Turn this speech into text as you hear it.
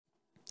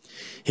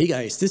Hey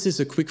guys, this is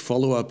a quick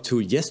follow-up to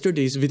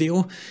yesterday's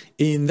video.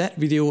 In that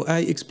video, I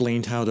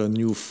explained how the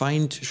new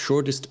find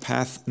shortest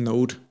path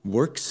node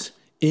works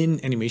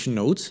in animation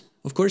nodes.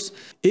 Of course,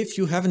 if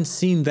you haven't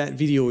seen that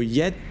video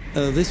yet,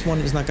 this one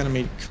is not going to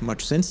make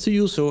much sense to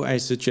you, so I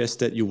suggest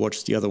that you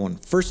watch the other one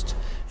first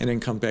and then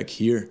come back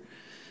here.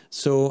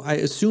 So I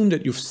assume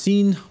that you've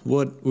seen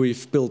what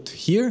we've built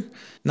here.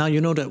 Now you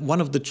know that one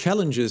of the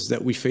challenges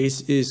that we face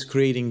is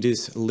creating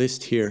this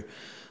list here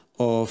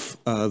of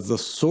the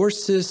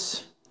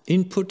sources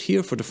input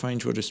here for the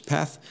find shortest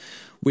path,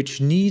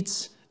 which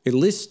needs a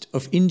list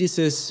of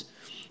indices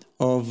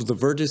of the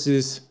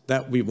vertices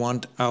that we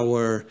want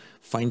our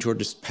find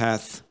shortest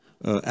path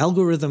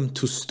algorithm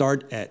to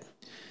start at.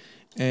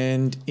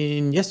 And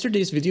in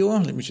yesterday's video,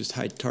 let me just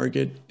hide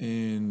target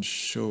and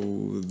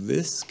show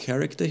this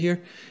character here.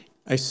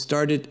 I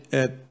started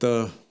at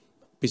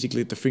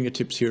basically at the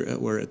fingertips here,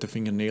 or at the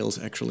fingernails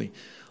actually,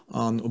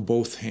 on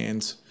both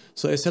hands.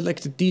 So I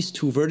selected these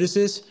two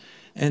vertices,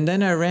 and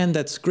then I ran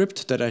that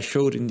script that I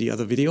showed in the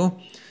other video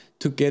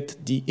to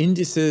get the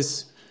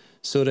indices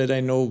so that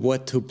I know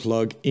what to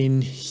plug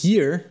in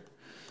here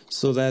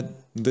so that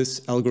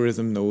this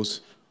algorithm knows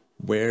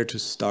where to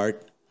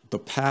start the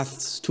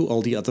paths to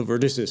all the other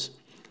vertices.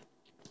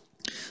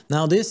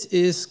 Now this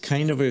is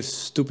kind of a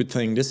stupid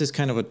thing. This is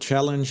kind of a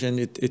challenge, and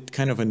it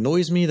kind of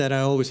annoys me that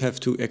I always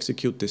have to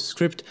execute this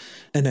script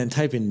and then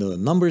type in the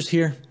numbers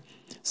here.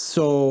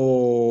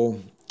 So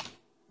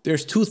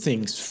there's two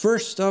things.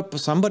 First up,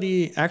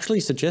 somebody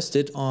actually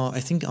suggested, I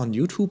think on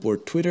YouTube or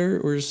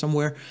Twitter or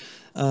somewhere,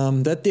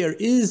 that there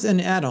is an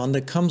add-on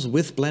that comes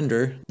with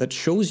Blender that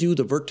shows you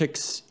the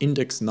vertex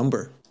index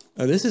number.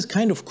 This is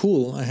kind of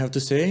cool, I have to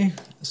say.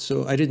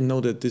 So I didn't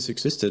know that this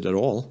existed at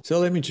all. So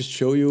let me just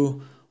show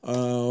you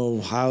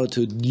how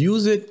to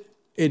use it.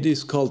 It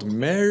is called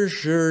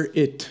Measure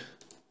It,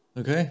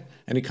 okay?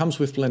 And it comes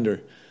with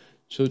Blender.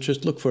 So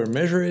just look for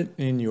Measure It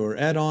in your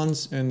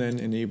add-ons and then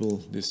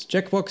enable this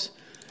checkbox.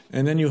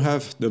 And then you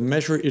have the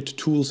Measure It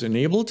tools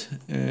enabled.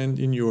 And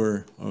in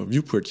your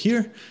viewport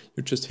here,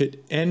 you just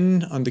hit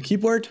N on the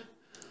keyboard.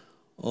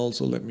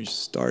 Also, let me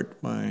start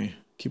my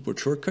keyboard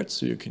shortcut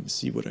so you can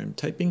see what I'm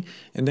typing.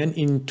 And then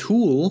in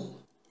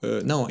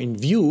in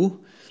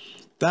View,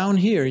 down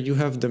here, you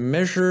have the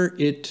Measure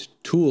It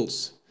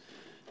tools.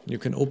 You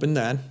can open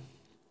that.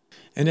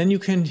 And then you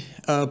can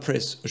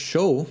press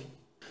Show,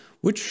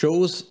 which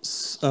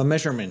shows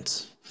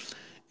measurements.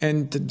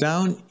 And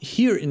down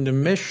here in the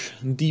Mesh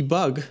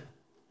Debug,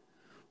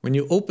 when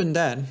you open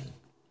that,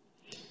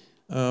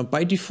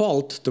 by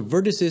default, the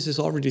vertices is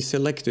already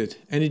selected,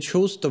 and it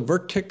shows the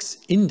vertex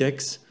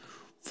index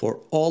for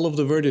all of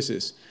the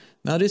vertices.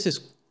 Now this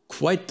is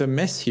quite the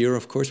mess here,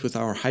 of course, with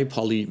our high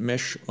poly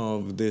mesh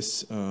of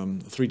this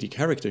 3D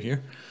character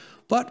here.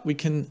 But we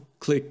can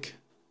click,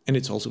 and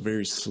it's also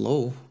very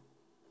slow.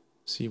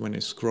 See when I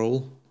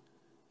scroll,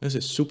 this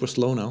is super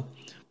slow now.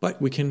 But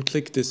we can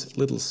click this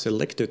little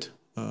selected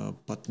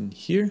button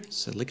here,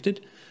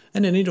 selected,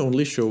 and then it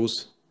only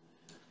shows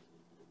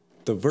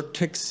the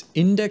vertex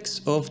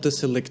index of the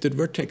selected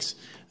vertex.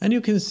 And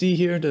you can see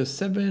here the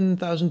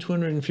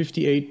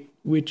 7,258,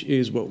 which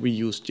is what we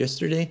used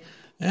yesterday,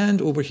 and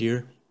over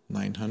here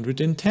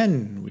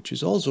 910, which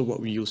is also what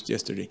we used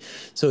yesterday.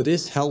 So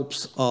this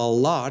helps a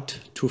lot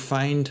to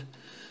find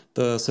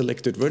the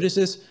selected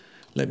vertices.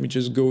 Let me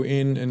just go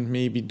in and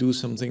maybe do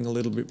something a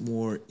little bit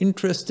more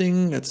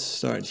interesting. Let's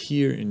start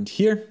here and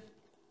here.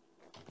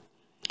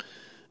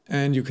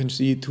 And you can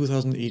see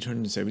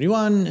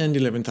 2,871 and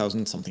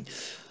 11,000 something.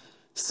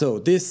 So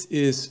this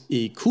is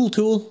a cool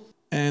tool,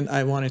 and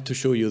I wanted to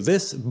show you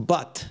this,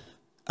 but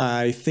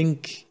I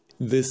think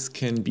this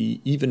can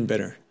be even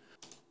better.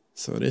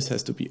 So this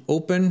has to be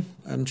open.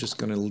 I'm just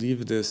going to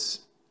leave this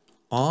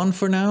on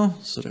for now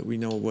so that we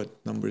know what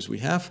numbers we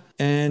have.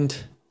 And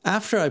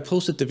after I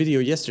posted the video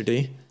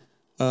yesterday,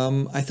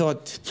 I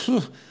thought,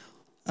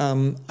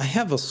 I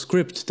have a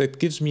script that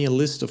gives me a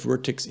list of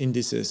vertex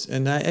indices,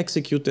 and I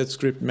execute that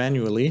script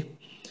manually.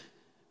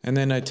 And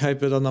then I type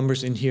the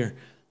numbers in here.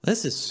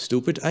 This is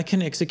stupid. I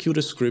can execute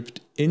a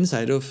script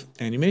inside of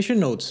animation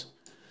nodes.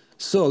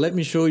 So let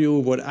me show you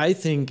what I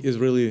think is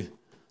really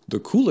the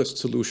coolest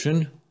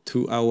solution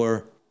to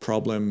our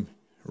problem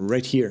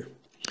right here.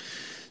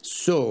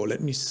 So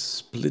let me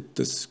split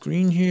the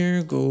screen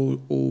here, go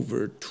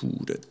over to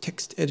the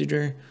text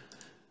editor.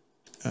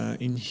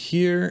 In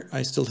here,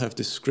 I still have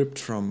the script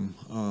from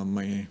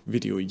my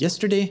video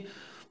yesterday,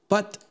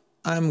 but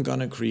I'm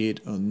gonna create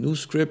a new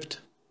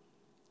script,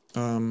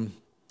 and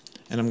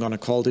I'm gonna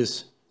call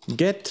this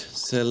Get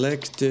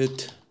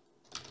Selected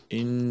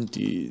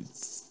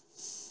Indices.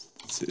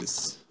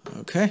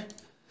 Okay.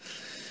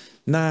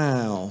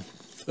 Now,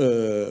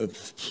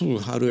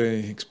 how do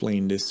I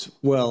explain this?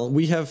 Well,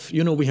 we have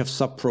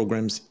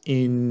subprograms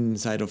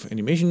inside of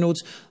animation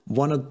nodes.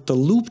 One of the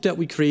loop that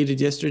we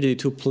created yesterday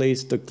to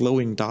place the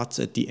glowing dots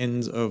at the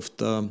ends of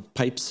the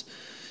pipes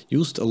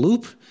used a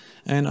loop.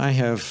 And I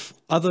have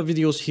other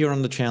videos here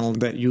on the channel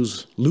that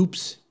use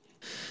loops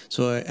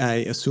So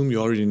I assume you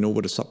already know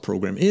what a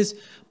subprogram is,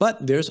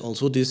 but there's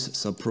also this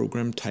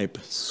subprogram type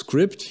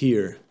script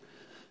here.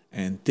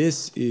 And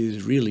this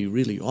is really,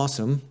 really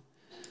awesome,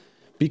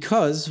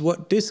 because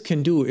what this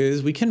can do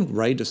is we can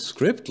write a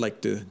script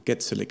like the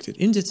get selected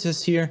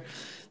indices here.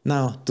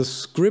 Now the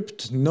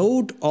script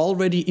node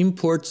already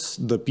imports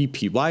the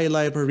BPY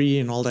library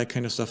and all that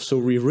kind of stuff. So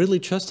we really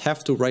just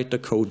have to write the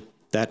code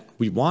that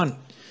we want.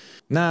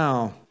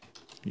 Now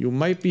you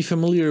might be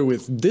familiar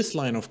with this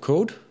line of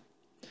code.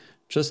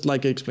 Just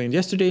like I explained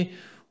yesterday,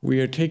 we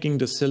are taking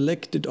the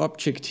selected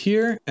object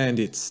here and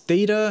its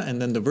data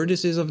and then the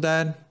vertices of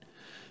that.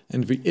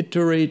 And we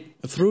iterate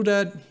through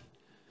that.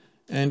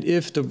 And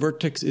if the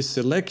vertex is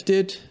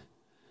selected,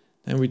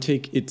 then we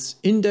take its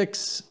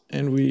index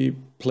and we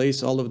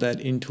place all of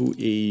that into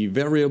a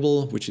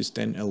variable, which is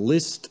then a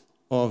list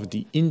of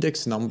the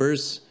index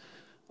numbers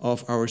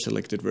of our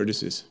selected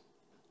vertices.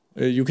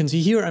 You can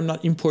see here I'm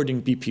not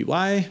importing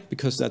BPY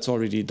because that's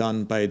already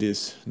done by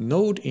this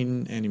node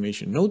in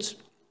animation nodes.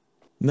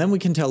 And then we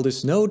can tell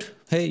this node,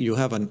 hey, you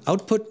have an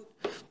output,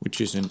 which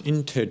is an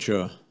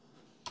integer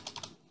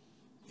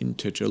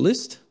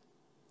list,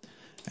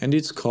 and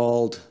it's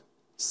called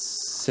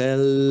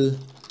cell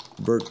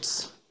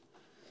verts.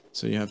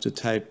 So you have to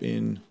type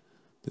in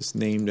this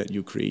name that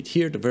you create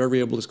here. The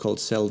variable is called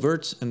cell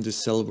verts, and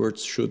this cell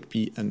verts should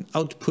be an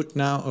output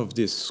now of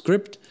this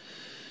script.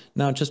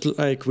 Now, just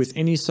like with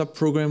any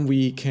subprogram,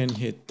 we can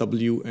hit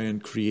W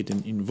and create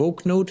an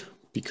invoke node,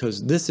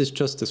 because this is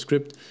just a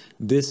script.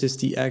 This is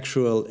the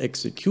actual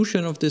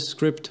execution of this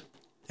script.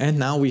 And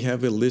now we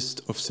have a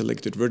list of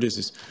selected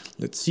vertices.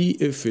 Let's see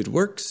if it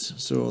works.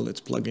 So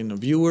let's plug in a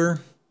viewer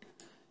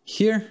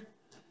here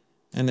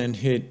and then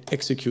hit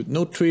execute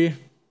node tree.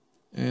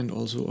 And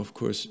also, of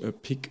course,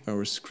 pick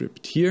our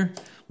script here.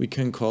 We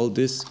can call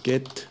this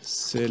get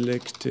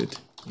selected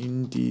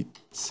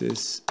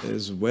indices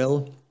as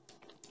well,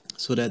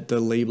 so that the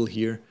label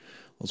here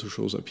also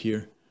shows up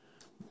here.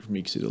 It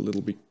makes it a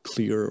little bit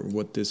clearer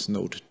what this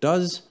node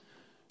does.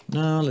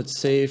 Now let's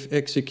save,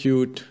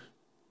 execute.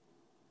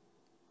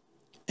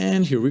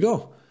 And here we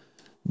go.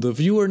 The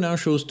viewer now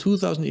shows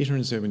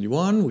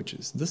 2871, which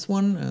is this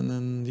one, and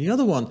then the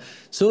other one.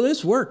 So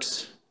this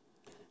works.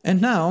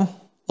 And now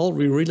all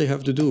we really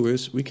have to do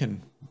is we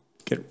can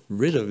get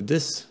rid of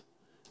this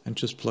and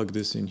just plug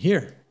this in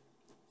here.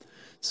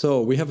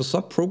 So we have a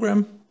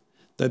subprogram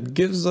that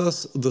gives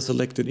us the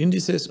selected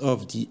indices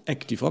of the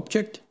active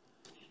object.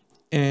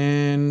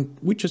 And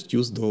we just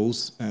use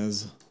those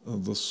as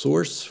the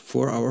source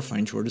for our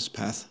find shortest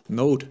path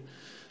node.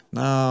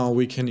 Now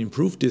we can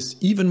improve this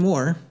even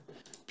more,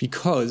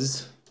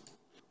 because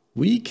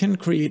we can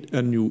create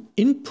a new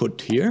input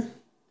here,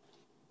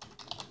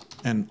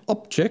 an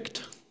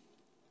object.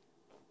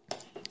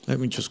 Let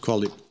me just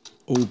call it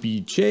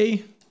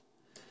obj.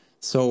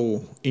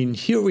 So in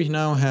here we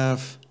now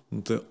have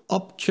the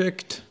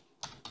object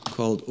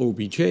called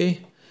obj.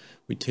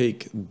 We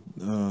take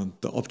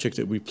the object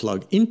that we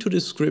plug into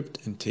the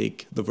script and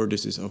take the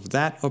vertices of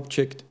that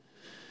object.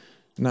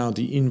 Now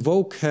the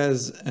invoke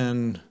has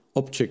an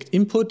object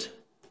input.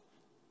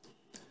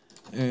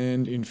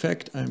 And in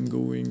fact, I'm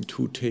going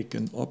to take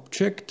an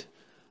object,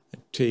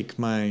 take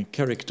my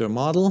character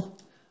model,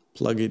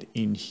 plug it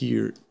in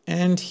here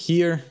and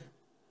here.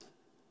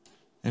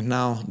 And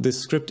now this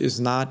script is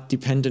not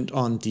dependent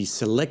on the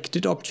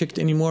selected object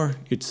anymore.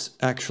 It's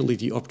actually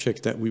the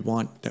object that we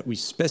want, that we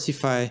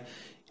specify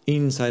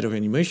inside of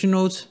animation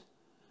nodes.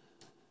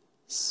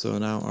 So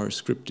now our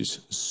script is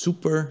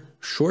super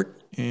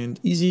short and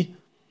easy,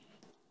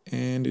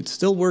 and it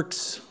still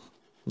works.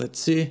 Let's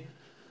see.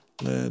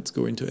 Let's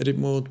go into edit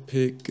mode,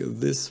 pick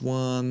this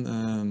one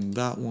and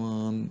that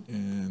one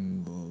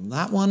and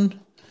that one.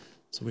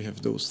 So we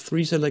have those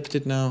three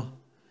selected now.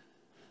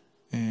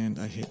 And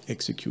I hit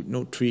execute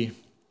node tree.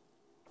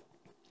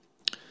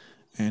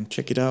 And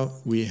check it out.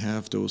 We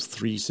have those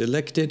three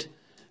selected.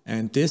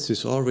 And this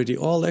is already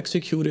all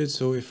executed.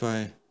 So if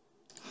I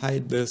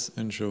hide this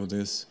and show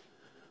this,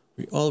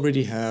 we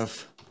already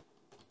have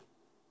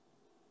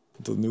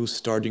the new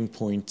starting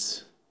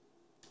points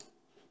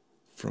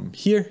from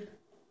here.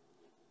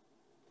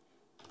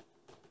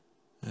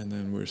 And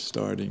then we're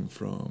starting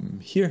from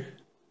here.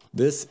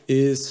 This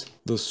is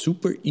the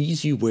super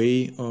easy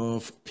way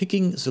of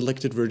picking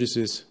selected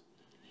vertices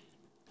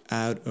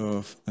out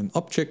of an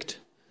object.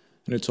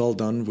 And it's all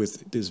done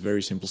with this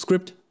very simple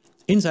script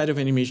inside of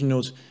animation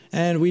nodes.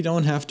 And we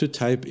don't have to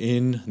type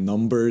in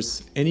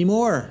numbers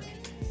anymore.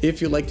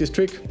 If you like this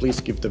trick, please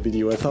give the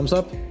video a thumbs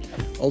up.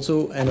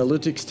 Also,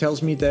 analytics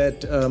tells me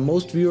that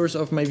most viewers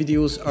of my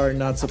videos are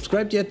not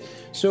subscribed yet,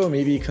 so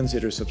maybe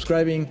consider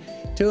subscribing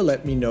to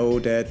let me know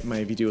that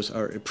my videos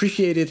are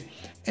appreciated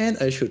and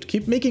I should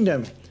keep making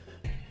them.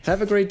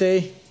 Have a great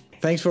day.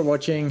 Thanks for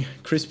watching.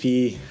 Chris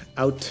P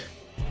out.